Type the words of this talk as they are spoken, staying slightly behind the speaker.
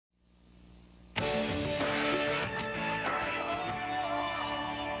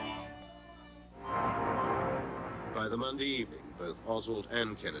the Monday evening, both Oswald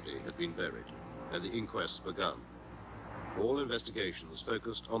and Kennedy had been buried, and the inquests begun. All investigations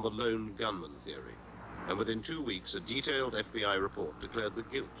focused on the lone gunman theory, and within 2 weeks, a detailed FBI report declared the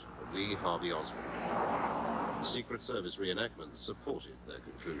guilt of Lee Harvey Oswald. Secret Service reenactments supported their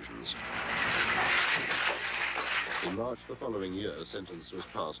conclusions. In March the following year, a sentence was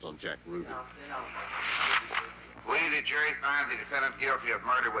passed on Jack Ruby. We, the jury, find the defendant guilty of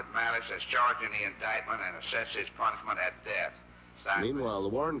murder with malice as charged in the indictment and assess his punishment at death. Meanwhile, the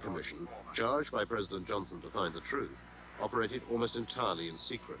Warren Commission, charged by President Johnson to find the truth, operated almost entirely in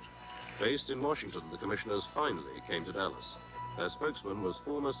secret. Based in Washington, the commissioners finally came to Dallas. Their spokesman was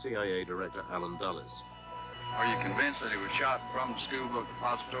former CIA Director Allen Dulles. Are you convinced that he was shot from the school book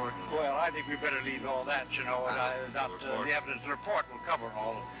depository? Well, I think we better leave all that, you know, and the evidence report will cover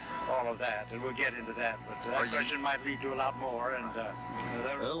all of that, and we'll get into that. But that question might lead to a lot more, and...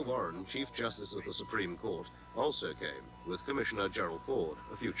 Earl Warren, Chief Justice of the Supreme Court, also came, with Commissioner Gerald Ford,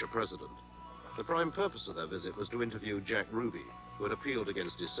 a future president. The prime purpose of their visit was to interview Jack Ruby, who had appealed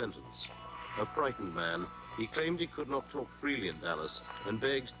against his sentence. A frightened man, he claimed he could not talk freely in Dallas and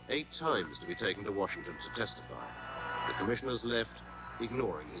begged 8 times to be taken to Washington to testify. The commissioners left,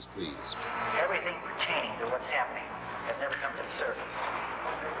 ignoring his pleas. Everything pertaining to what's happening has never come to the surface.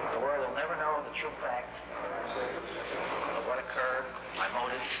 The world will never know the true facts of what occurred, my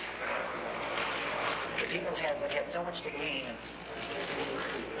motives. The people have so much to gain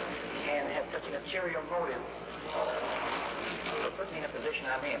and have such an ulterior motive to put me in a position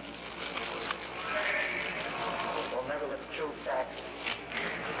I'm in. We'll never let the true facts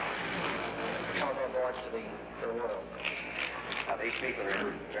come aboard to the world. Now, these people are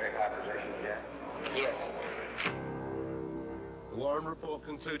in very high positions, yeah? Yes. The Warren report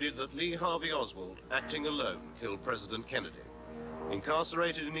concluded that Lee Harvey Oswald, acting alone, killed President Kennedy.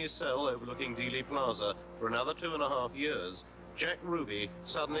 Incarcerated in his cell overlooking Dealey Plaza for another 2.5 years, Jack Ruby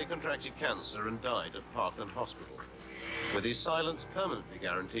suddenly contracted cancer and died at Parkland Hospital. With his silence permanently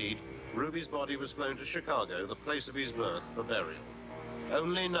guaranteed, Ruby's body was flown to Chicago, the place of his birth, for burial.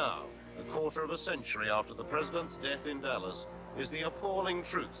 Only now, a quarter of a century after the president's death in Dallas, is the appalling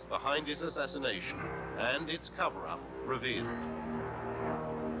truth behind his assassination and its cover-up revealed.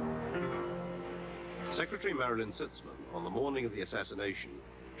 Secretary Marilyn Sitzman, on the morning of the assassination,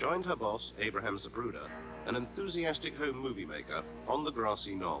 joined her boss, Abraham Zapruder, an enthusiastic home movie maker, on the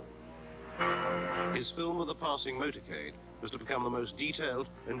grassy knoll. His film of the passing motorcade was to become the most detailed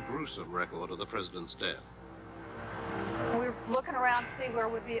and gruesome record of the president's death. We were looking around to see where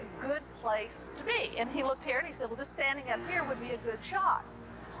would be a good place to be, and he looked here and he said, well, just standing up here would be a good shot.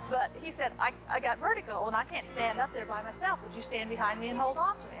 But he said, I got vertigo and I can't stand up there by myself. Would you stand behind me and hold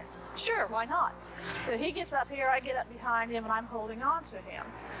on to me? I said, sure, why not? So he gets up here, I get up behind him, and I'm holding on to him.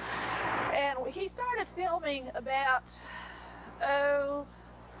 And he started filming about,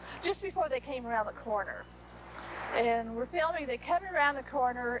 just before they came around the corner. And we're filming, they come around the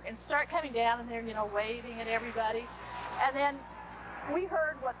corner and start coming down, and they're, you know, waving at everybody. And then we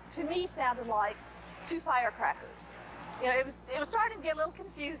heard what to me sounded like 2 firecrackers. You know, it was starting to get a little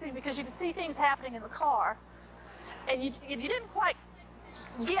confusing because you could see things happening in the car, and you didn't quite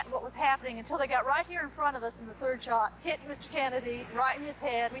get what was happening until they got right here in front of us in the 3rd shot, hit Mr. Kennedy right in his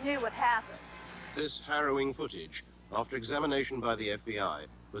head. We knew what happened. This harrowing footage, after examination by the FBI,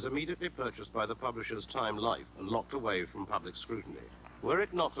 was immediately purchased by the publishers Time Life and locked away from public scrutiny. Were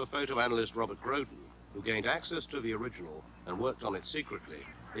it not for photo analyst Robert Groden, who gained access to the original and worked on it secretly,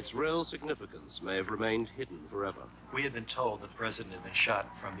 its real significance may have remained hidden forever. We had been told that the president had been shot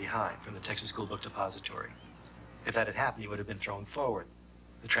from behind, from the Texas School Book Depository. If that had happened, he would have been thrown forward,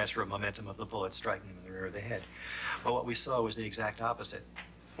 the transfer of momentum of the bullet striking him in the rear of the head. But what we saw was the exact opposite.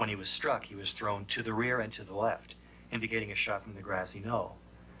 When he was struck, he was thrown to the rear and to the left, indicating a shot from the grassy knoll.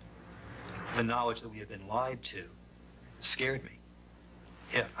 The knowledge that we had been lied to scared me.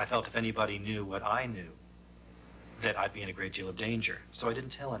 Yeah, I felt if anybody knew what I knew, that I'd be in a great deal of danger. So I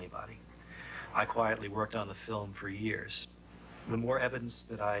didn't tell anybody. I quietly worked on the film for years. The more evidence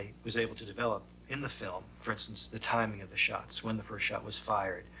that I was able to develop in the film, for instance, the timing of the shots, when the first shot was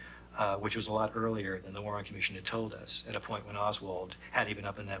fired, which was a lot earlier than the Warren Commission had told us, at a point when Oswald, had he been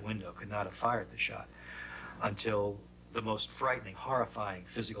up in that window, could not have fired the shot, until the most frightening, horrifying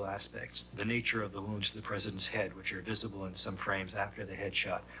physical aspects, the nature of the wounds to the president's head, which are visible in some frames after the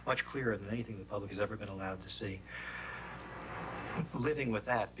headshot, much clearer than anything the public has ever been allowed to see. Living with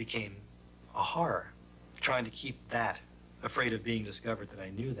that became a horror. Trying to keep that, afraid of being discovered that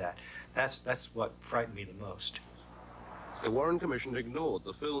I knew that, that's what frightened me the most. The Warren Commission ignored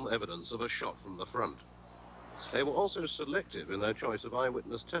the film evidence of a shot from the front. They were also selective in their choice of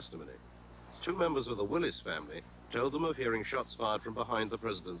eyewitness testimony. 2 members of the Willis family told them of hearing shots fired from behind the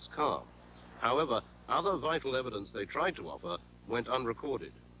president's car. However, other vital evidence they tried to offer went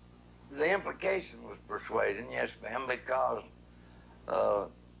unrecorded. The implication was persuading, yes, ma'am, because all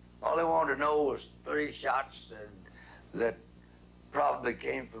they wanted to know was 3 shots that probably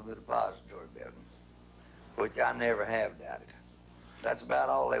came from the depository building, which I never have doubted. That's about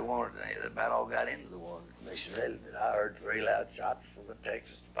all they wanted. They about all got into the warrant commission, really, that I heard 3 loud shots from the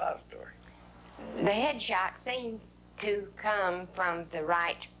Texas depository. The headshot seemed to come from the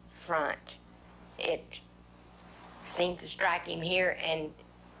right front. It seemed to strike him here, and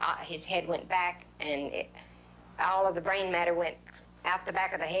his head went back, and all of the brain matter went out the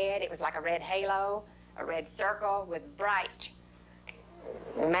back of the head. It was like a red halo, a red circle with bright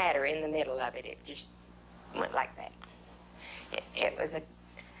matter in the middle of it. It just went like that. It was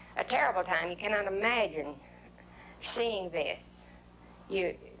a terrible time. You cannot imagine seeing this.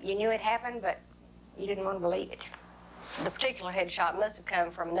 You knew it happened, but you didn't want to believe it. The particular headshot must have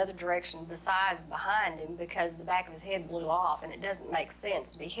come from another direction besides behind him, because the back of his head blew off, and it doesn't make sense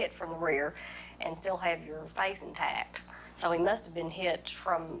to be hit from the rear and still have your face intact. So he must have been hit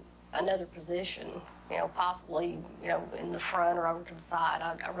from another position, you know, possibly, you know, in the front or over to the side.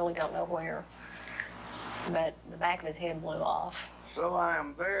 I really don't know where. But the back of his head blew off. So I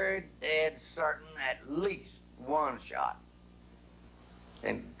am very dead certain at least 1 shot,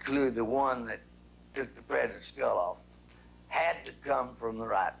 include the one that took the president's skull off, had to come from the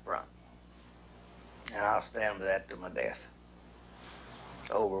right front. And I'll stand by that to my death,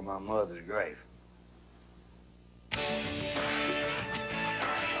 over my mother's grave.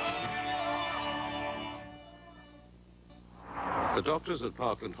 The doctors at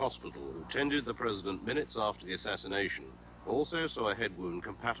Parkland Hospital, who tended the president minutes after the assassination, also saw a head wound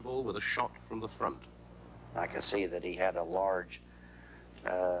compatible with a shot from the front. I could see that he had a large,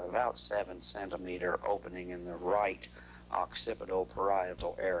 about 7-centimeter opening in the right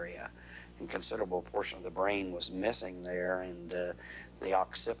occipital-parietal area. A considerable portion of the brain was missing there, and the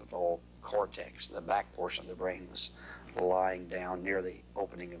occipital cortex, the back portion of the brain, was lying down near the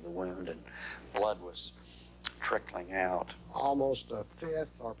opening of the wound, and blood was trickling out. Almost a fifth,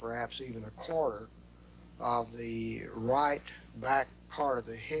 or perhaps even a quarter, of the right back part of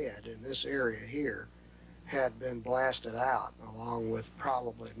the head in this area here had been blasted out, along with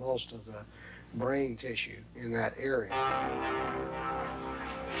probably most of the brain tissue in that area.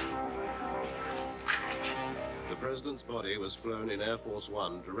 The president's body was flown in Air Force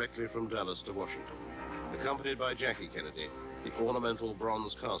One directly from Dallas to Washington. Accompanied by Jackie Kennedy, the ornamental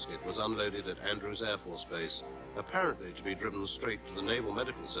bronze casket was unloaded at Andrews Air Force Base, apparently to be driven straight to the Naval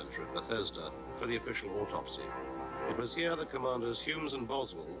Medical Center at Bethesda for the official autopsy. It was here that Commanders Humes and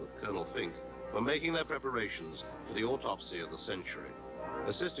Boswell, with Colonel Fink, were making their preparations for the autopsy of the century.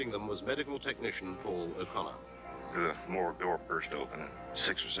 Assisting them was medical technician Paul O'Connor. The morgue door burst open and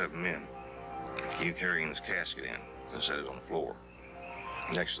 6 or 7 men came carrying this casket in and set it on the floor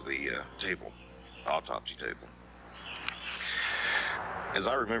next to the table, autopsy table. As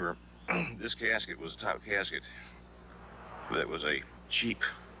I remember, this casket was a type of casket that was a cheap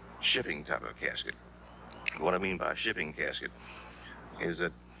shipping type of casket. What I mean by a shipping casket is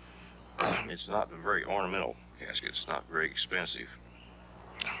that it's not a very ornamental casket. It's not very expensive.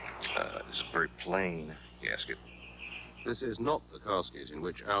 It's a very plain casket. This is not the casket in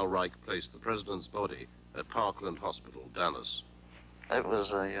which Al Reich placed the president's body at Parkland Hospital, Dallas. It was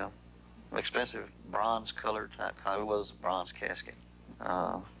a expensive bronze-colored type. It was a bronze casket.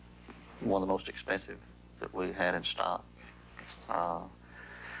 One of the most expensive that we had in stock.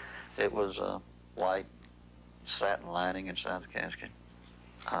 It was a white satin lining inside the casket.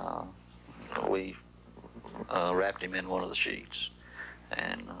 We wrapped him in one of the sheets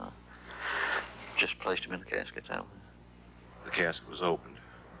and just placed him in the casket that way. The casket was opened,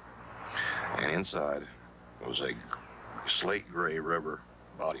 and inside was a slate gray rubber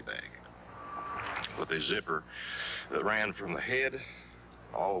body bag with a zipper that ran from the head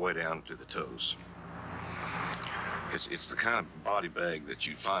all the way down to the toes. It's the kind of body bag that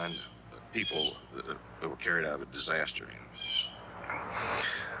you find people that were carried out of a disaster in.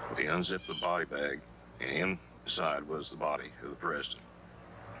 We unzipped the body bag, and inside was the body of the president.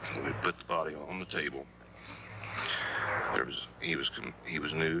 We put the body on the table. He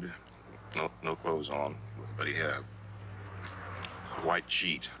was nude, no clothes on, but he had a white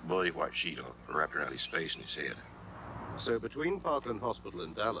sheet, bloody white sheet wrapped around his face and his head. So between Parkland Hospital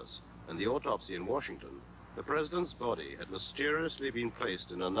in Dallas and the autopsy in Washington, the president's body had mysteriously been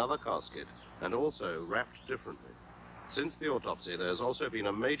placed in another casket and also wrapped differently. Since the autopsy, there has also been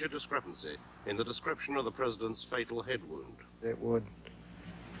a major discrepancy in the description of the president's fatal head wound. It would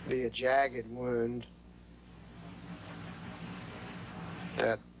be a jagged wound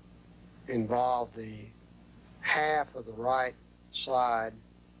that involved the half of the right side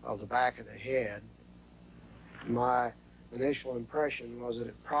of the back of the head. My initial impression was that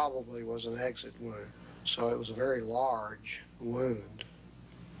it probably was an exit wound, so it was a very large wound.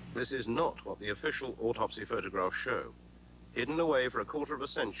 This is not what the official autopsy photographs show. Hidden away for a quarter of a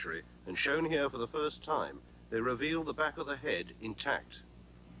century and shown here for the first time, they reveal the back of the head intact.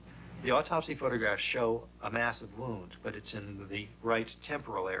 The autopsy photographs show a massive wound, but it's in the right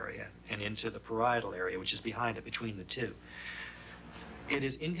temporal area and into the parietal area, which is behind it, between the two. It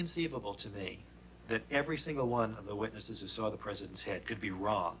is inconceivable to me that every single one of the witnesses who saw the president's head could be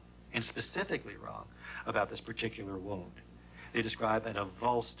wrong, and specifically wrong, about this particular wound. They describe an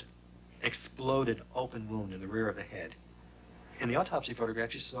avulsed, exploded open wound in the rear of the head. In the autopsy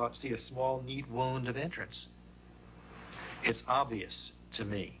photograph, you see a small, neat wound of entrance. It's obvious to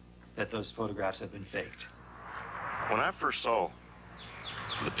me that those photographs have been faked. When I first saw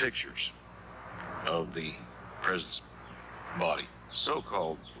the pictures of the president's body,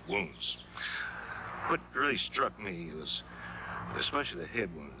 so-called wounds, what really struck me was, especially the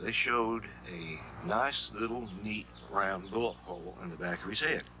head wound, they showed a nice little neat round bullet hole in the back of his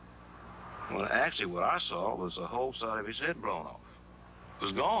head. Well, actually what I saw was the whole side of his head blown off. It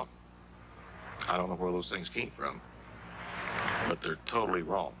was gone. I don't know where those things came from, but they're totally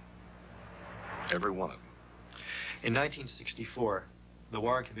wrong. Every one of them. In 1964, the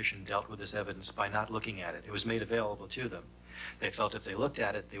Warren Commission dealt with this evidence by not looking at it. It was made available to them. They felt if they looked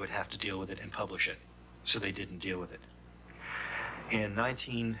at it, they would have to deal with it and publish it, so they didn't deal with it. In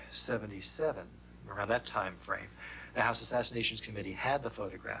 1977, around that time frame, the House Assassinations Committee had the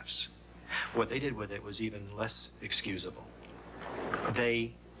photographs. What they did with it was even less excusable.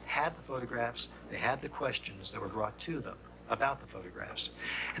 They had the photographs, they had the questions that were brought to them about the photographs,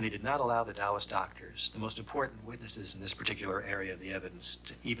 and they did not allow the Dallas doctors, the most important witnesses in this particular area of the evidence,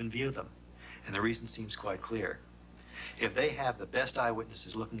 to even view them. And the reason seems quite clear. If they have the best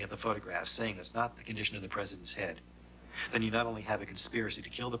eyewitnesses looking at the photographs saying that's not the condition of the president's head, then you not only have a conspiracy to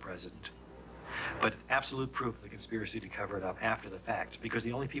kill the president, but absolute proof of the conspiracy to cover it up after the fact, because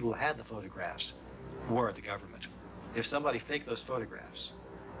the only people who had the photographs were the government. If somebody faked those photographs,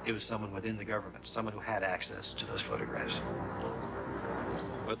 it was someone within the government, someone who had access to those photographs.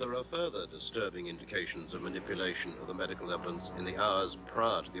 But there are further disturbing indications of manipulation of the medical evidence in the hours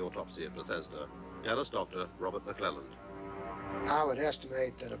prior to the autopsy at Bethesda. Dallas doctor Robert McClelland. I would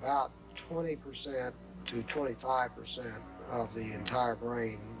estimate that about 20% to 25% of the entire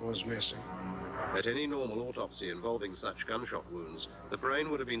brain was missing. At any normal autopsy involving such gunshot wounds, the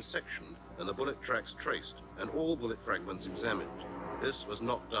brain would have been sectioned and the bullet tracks traced and all bullet fragments examined. This was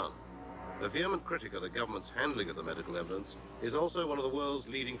not done. A vehement critic of the government's handling of the medical evidence is also one of the world's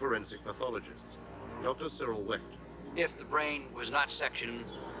leading forensic pathologists, Dr. Cyril Wecht. If the brain was not sectioned,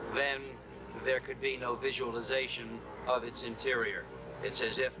 then there could be no visualization of its interior. It's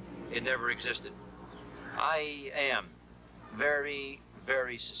as if it never existed. I am very,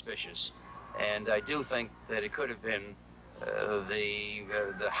 very suspicious, and I do think that it could have been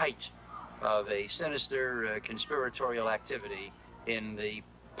the height of a sinister conspiratorial activity in the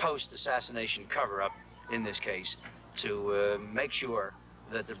post-assassination cover-up in this case to make sure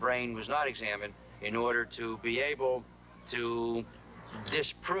that the brain was not examined in order to be able to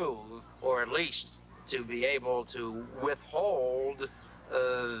disprove, or at least to be able to withhold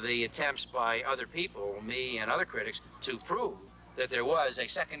the attempts by other people, me and other critics, to prove that there was a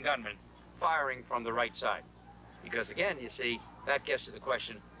second gunman firing from the right side. Because again, you see, that gets to the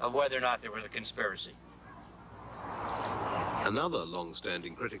question of whether or not there was a conspiracy. Another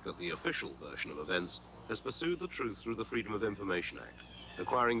long-standing critic of the official version of events has pursued the truth through the Freedom of Information Act,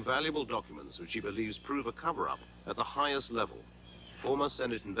 acquiring valuable documents which he believes prove a cover-up at the highest level. Former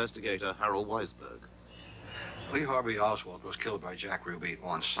Senate investigator Harold Weisberg. Lee Harvey Oswald was killed by Jack Ruby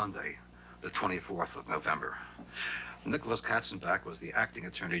on Sunday, the 24th of November. Nicholas Katzenbach was the acting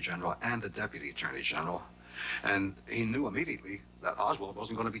Attorney General and the Deputy Attorney General, and he knew immediately that Oswald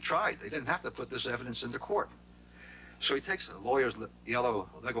wasn't going to be tried. They didn't have to put this evidence into court. So he takes a lawyer's yellow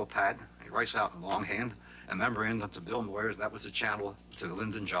Lego pad, he writes out in longhand a memorandum to Bill Moyers, that was the channel to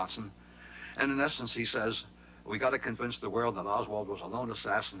Lyndon Johnson, and in essence he says, we got to convince the world that Oswald was a lone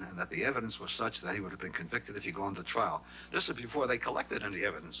assassin and that the evidence was such that he would have been convicted if he'd gone to trial. This is before they collected any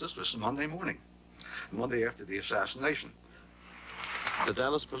evidence. This was Monday morning, Monday after the assassination. The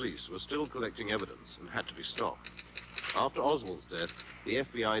Dallas police were still collecting evidence and had to be stopped. After Oswald's death, the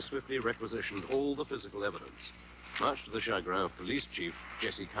FBI swiftly requisitioned all the physical evidence, much to the chagrin of Police Chief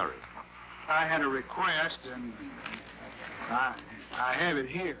Jesse Curry. I had a request, and I have it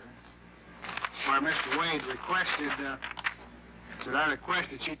here, where Mr. Wade requested Said I request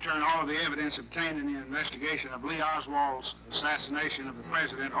that you turn all of the evidence obtained in the investigation of Lee Oswald's assassination of the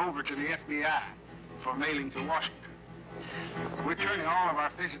president over to the FBI for mailing to Washington. We're turning all of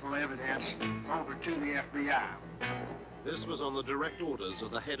our physical evidence over to the FBI. This was on the direct orders of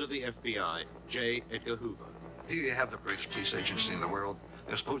the head of the FBI, J. Edgar Hoover. Here you have the greatest police agency in the world.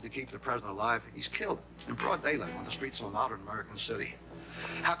 They're supposed to keep the president alive. He's killed in broad daylight on the streets of a modern American city.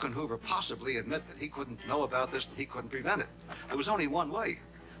 How can Hoover possibly admit that he couldn't know about this and he couldn't prevent it? There was only one way,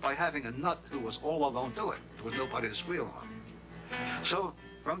 by having a nut who was all alone do it. There was nobody to squeal on. So,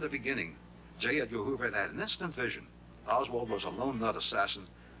 from the beginning, J. Edgar Hoover had an instant vision. Oswald was a lone nut assassin,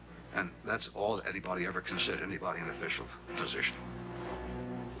 and that's all that anybody ever considered, anybody in official position.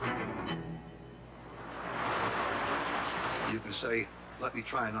 You can say, let me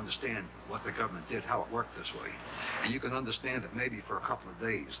try and understand what the government did, how it worked this way. And you can understand that maybe for a couple of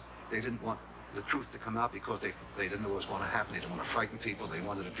days, they didn't want the truth to come out because they didn't know what was going to happen. They didn't want to frighten people. They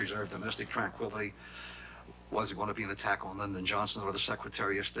wanted to preserve domestic tranquility. Was it going to be an attack on Lyndon Johnson or the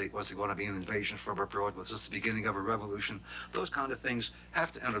Secretary of State? Was it going to be an invasion from abroad? Was this the beginning of a revolution? Those kind of things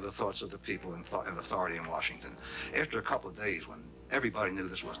have to enter the thoughts of the people in authority in Washington. After a couple of days, when everybody knew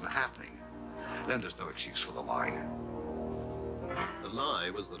this wasn't happening, then there's no excuse for the lie. The lie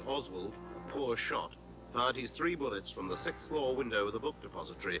was that Oswald, a poor shot, fired his 3 bullets from the 6th floor window of the book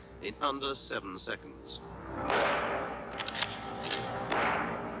depository in under 7 seconds.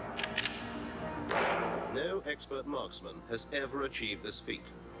 No expert marksman has ever achieved this feat.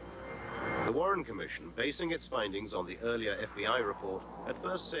 The Warren Commission, basing its findings on the earlier FBI report, at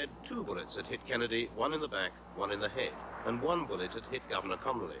first said 2 bullets had hit Kennedy, 1 in the back, 1 in the head, and 1 bullet had hit Governor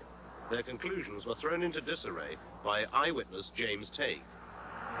Connolly. Their conclusions were thrown into disarray by eyewitness James Tague.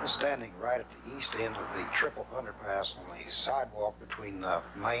 Standing right at the east end of the triple underpass on the sidewalk between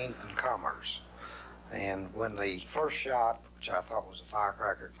Main and Commerce. And when the first shot, which I thought was a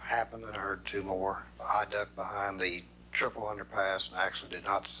firecracker, happened and I heard 2 more, I ducked behind the triple underpass and actually did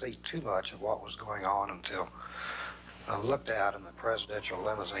not see too much of what was going on until I looked out and the presidential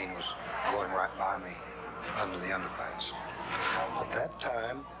limousine was going right by me under the underpass. At that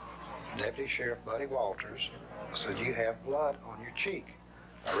time, Deputy Sheriff Buddy Walters said, "You have blood on your cheek."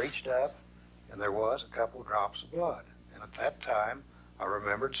 I reached up, and there was a couple of drops of blood. And at that time, I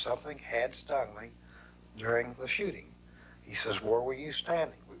remembered something had stung me during the shooting. He says, "Where were you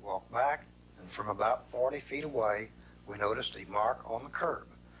standing?" We walked back, and from about 40 feet away, we noticed a mark on the curb,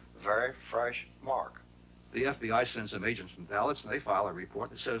 a very fresh mark. The FBI sends some agents from Dallas, and they file a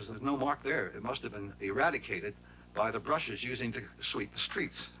report that says there's no mark there. It must have been eradicated by the brushes using to sweep the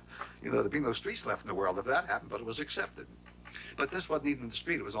streets. You know, there'd be no streets left in the world if that happened, but it was accepted. But this wasn't even the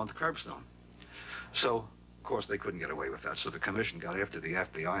street, it was on the curbstone. So, of course, they couldn't get away with that. So the commission got after the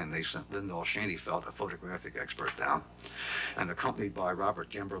FBI, and they sent Lyndall Shaneyfelt, a photographic expert, down. And accompanied by Robert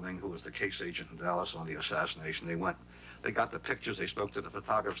Gemberling, who was the case agent in Dallas on the assassination, they got the pictures, they spoke to the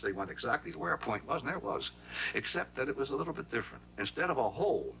photographers, they went exactly to where a point was, and there it was. Except that it was a little bit different. Instead of a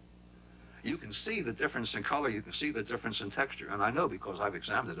hole, you can see the difference in color, you can see the difference in texture. And I know because I've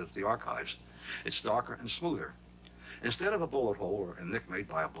examined it at the archives. It's darker and smoother. Instead of a bullet hole or a nick made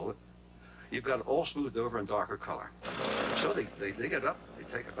by a bullet, you've got it all smoothed over in darker color. So they dig it up, they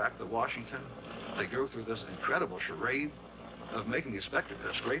take it back to Washington, they go through this incredible charade of making a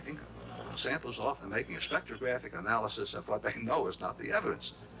scraping samples off and making a spectrographic analysis of what they know is not the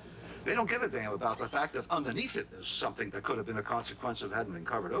evidence. They don't give a damn about the fact that underneath it is something that could have been a consequence if it hadn't been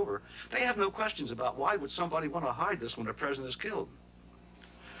covered over. They have no questions about why would somebody want to hide this when the president is killed.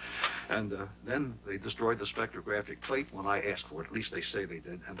 And then they destroyed the spectrographic plate when I asked for it. At least they say they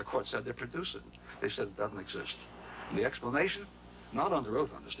did. And the court said they'd produce it. They said it doesn't exist. And the explanation? Not under oath,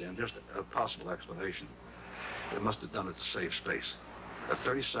 understand. Just a possible explanation. They must have done it to save space. A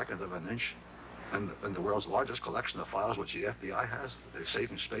 32nd of an inch in the world's largest collection of files, which the FBI has. They're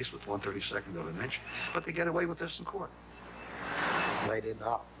saving space with 1/32 of an inch. But they get away with this in court. They did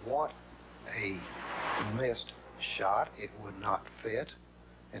not want a missed shot. It would not fit.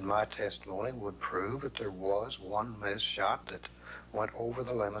 And my testimony would prove that there was one missed shot that went over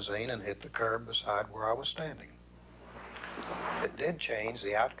the limousine and hit the curb beside where I was standing. It did change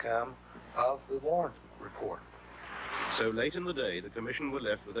the outcome of the Warren report. So late in the day, the commission were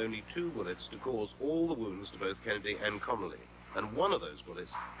left with only 2 bullets to cause all the wounds to both Kennedy and Connolly. And one of those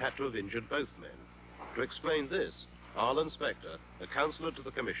bullets had to have injured both men. To explain this, Arlen Specter, a counselor to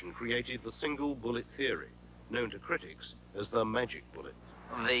the commission, created the single bullet theory, known to critics as the magic bullet.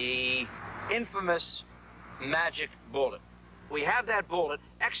 The infamous magic bullet. We have that bullet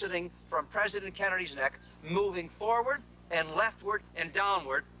exiting from President Kennedy's neck, moving forward and leftward and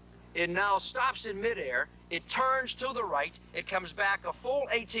downward. It now stops in midair it turns to the right, it comes back a full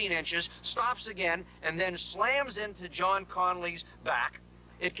 18 inches, stops again, and then slams into John Conley's back.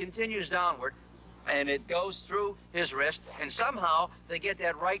 It continues downward, and it goes through his wrist, and somehow they get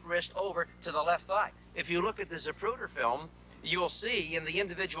that right wrist over to the left thigh. If you look at the Zapruder film, you'll see in the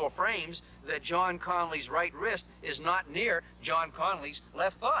individual frames that John Conley's right wrist is not near John Conley's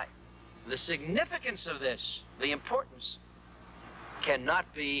left thigh. The significance of this, the importance,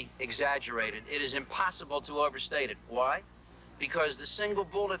 cannot be exaggerated. It is impossible to overstate it. Why? Because the single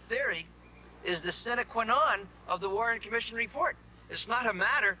bullet theory is the sine qua non of the Warren Commission report. It's not a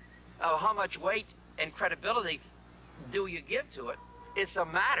matter of how much weight and credibility do you give to it. It's a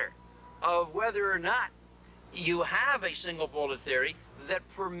matter of whether or not you have a single bullet theory that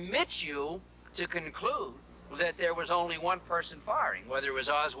permits you to conclude that there was only one person firing, whether it was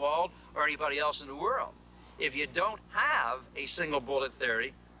Oswald or anybody else in the world. If you don't have a single bullet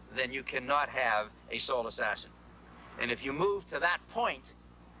theory, then you cannot have a sole assassin. And if you move to that point,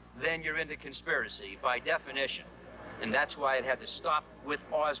 then you're into conspiracy by definition. And that's why it had to stop with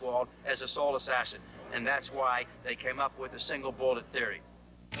Oswald as a sole assassin. And that's why they came up with a single bullet theory.